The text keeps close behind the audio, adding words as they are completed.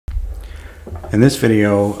In this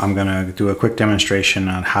video, I'm going to do a quick demonstration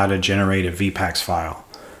on how to generate a VPAX file.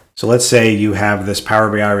 So let's say you have this Power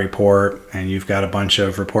BI report and you've got a bunch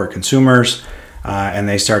of report consumers and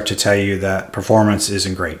they start to tell you that performance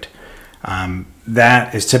isn't great.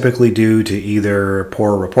 That is typically due to either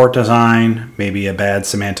poor report design, maybe a bad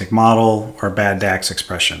semantic model, or bad DAX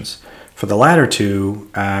expressions. For the latter two,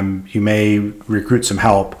 you may recruit some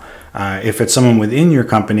help. If it's someone within your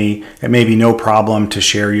company, it may be no problem to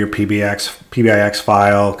share your PBIX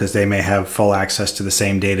file because they may have full access to the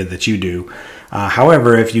same data that you do.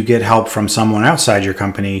 However, if you get help from someone outside your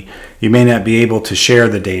company, you may not be able to share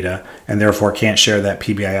the data and therefore can't share that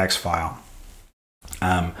PBIX file.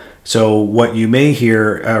 So what you may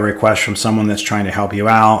hear a request from someone that's trying to help you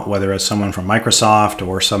out, whether it's someone from Microsoft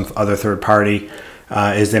or some other third party,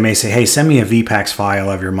 is they may say, hey, send me a VPAX file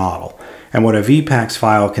of your model. And what a VPAX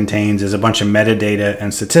file contains is a bunch of metadata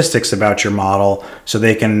and statistics about your model, so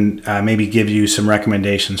they can maybe give you some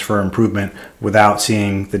recommendations for improvement without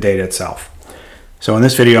seeing the data itself. So in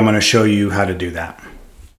this video, I'm going to show you how to do that.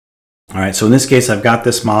 All right, so in this case, I've got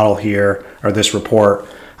this model here, or this report.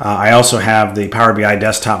 I also have the Power BI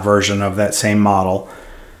desktop version of that same model.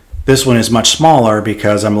 This one is much smaller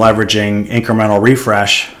because I'm leveraging incremental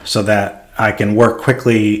refresh so that I can work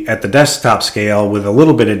quickly at the desktop scale with a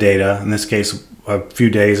little bit of data, in this case a few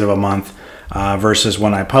days of a month, versus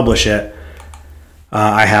when I publish it,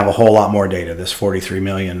 I have a whole lot more data, this 43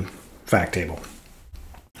 million fact table.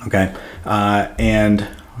 Okay, and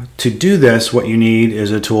to do this, what you need is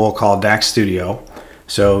a tool called DAX Studio.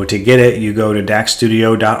 So to get it, you go to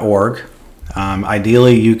daxstudio.org.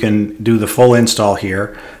 Ideally, you can do the full install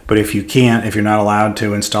here, but if you can't, if you're not allowed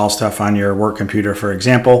to install stuff on your work computer, for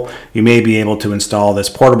example, you may be able to install this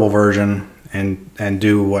portable version and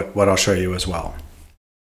do what I'll show you as well.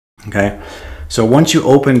 Okay, so once you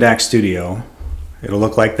open DAX Studio, it'll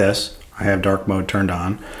look like this. I have dark mode turned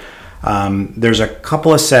on. There's a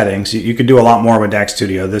couple of settings. You could do a lot more with DAX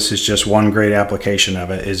Studio. This is just one great application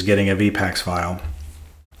of it, is getting a VPAX file.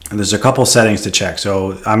 And there's a couple settings to check.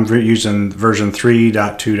 So I'm using version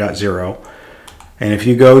 3.2.0. And if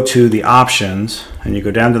you go to the options and you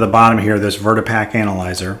go down to the bottom here, this VPAX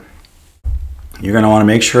analyzer, you're going to want to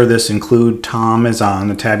make sure this include TOM is on,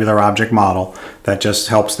 the tabular object model. That just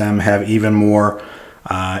helps them have even more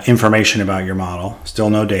information about your model. Still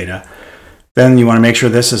no data. Then you want to make sure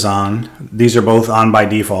this is on. These are both on by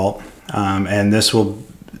default. And this will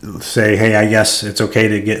say, hey, I guess it's okay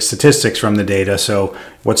to get statistics from the data. So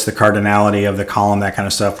what's the cardinality of the column, that kind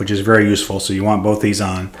of stuff, which is very useful. So you want both these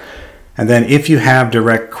on. And then if you have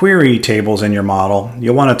direct query tables in your model,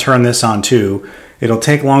 you'll want to turn this on too. It'll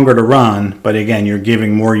take longer to run, but again, you're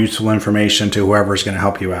giving more useful information to whoever's going to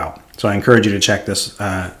help you out. So I encourage you to check this,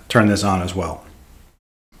 turn this on as well.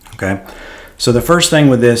 Okay. So the first thing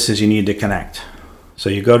with this is you need to connect. So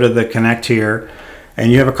you go to the connect here, and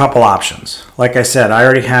you have a couple options. Like I said, I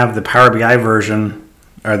already have the Power BI version,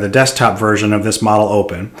 or the desktop version of this model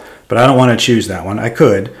open, but I don't want to choose that one. I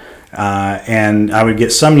could, and I would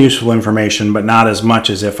get some useful information, but not as much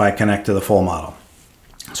as if I connect to the full model.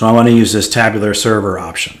 So I want to use this tabular server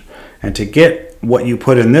option. And to get what you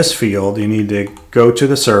put in this field, you need to go to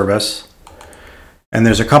the service, and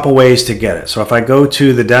there's a couple ways to get it. So if I go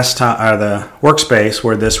to the desktop, or the workspace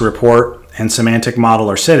where this report and semantic model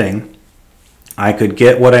are sitting, I could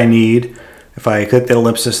get what I need. If I click the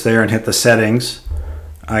ellipsis there and hit the settings,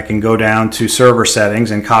 I can go down to server settings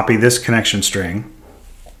and copy this connection string.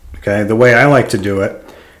 Okay, the way I like to do it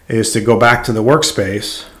is to go back to the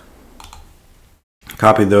workspace,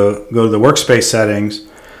 go to the workspace settings,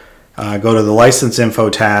 go to the license info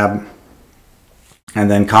tab, and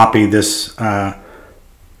then copy this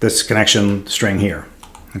this connection string here.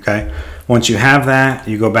 Okay, once you have that,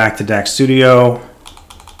 you go back to DAX Studio.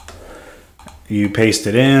 You paste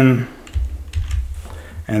it in,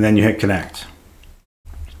 and then you hit connect.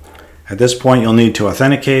 At this point, you'll need to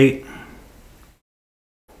authenticate.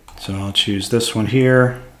 So I'll choose this one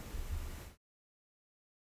here.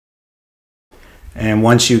 And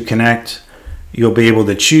once you connect, you'll be able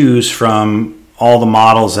to choose from all the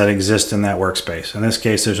models that exist in that workspace. In this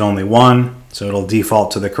case, there's only one, so it'll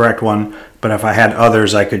default to the correct one. But if I had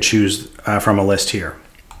others, I could choose from a list here.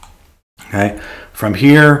 Okay. From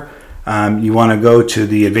here, you want to go to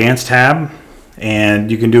the Advanced tab,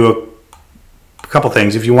 and you can do a couple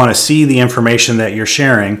things. If you want to see the information that you're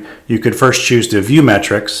sharing, you could first choose to view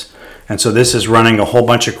metrics. And so this is running a whole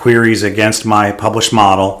bunch of queries against my published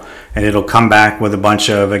model, and it'll come back with a bunch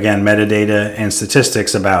of, again, metadata and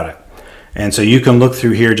statistics about it. And so you can look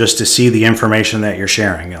through here just to see the information that you're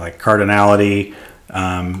sharing, like cardinality,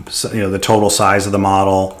 the total size of the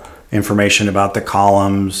model, information about the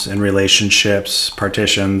columns and relationships,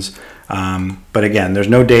 partitions. But again, there's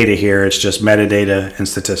no data here. It's just metadata and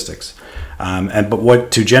statistics.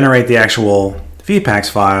 But to generate the actual VPAX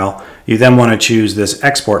file, you then want to choose this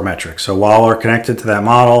export metric. So while we're connected to that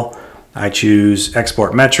model, I choose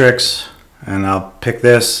export metrics, and I'll pick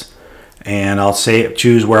this, and I'll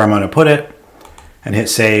choose where I'm going to put it, and hit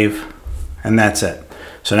save, and that's it.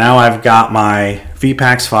 So now I've got my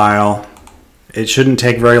VPAX file. It shouldn't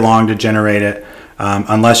take very long to generate it,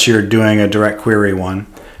 unless you're doing a direct query one.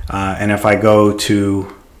 And if I go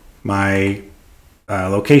to my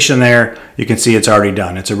location there, you can see it's already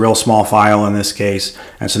done. It's a real small file in this case,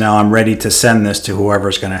 and so now I'm ready to send this to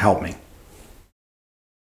whoever's going to help me.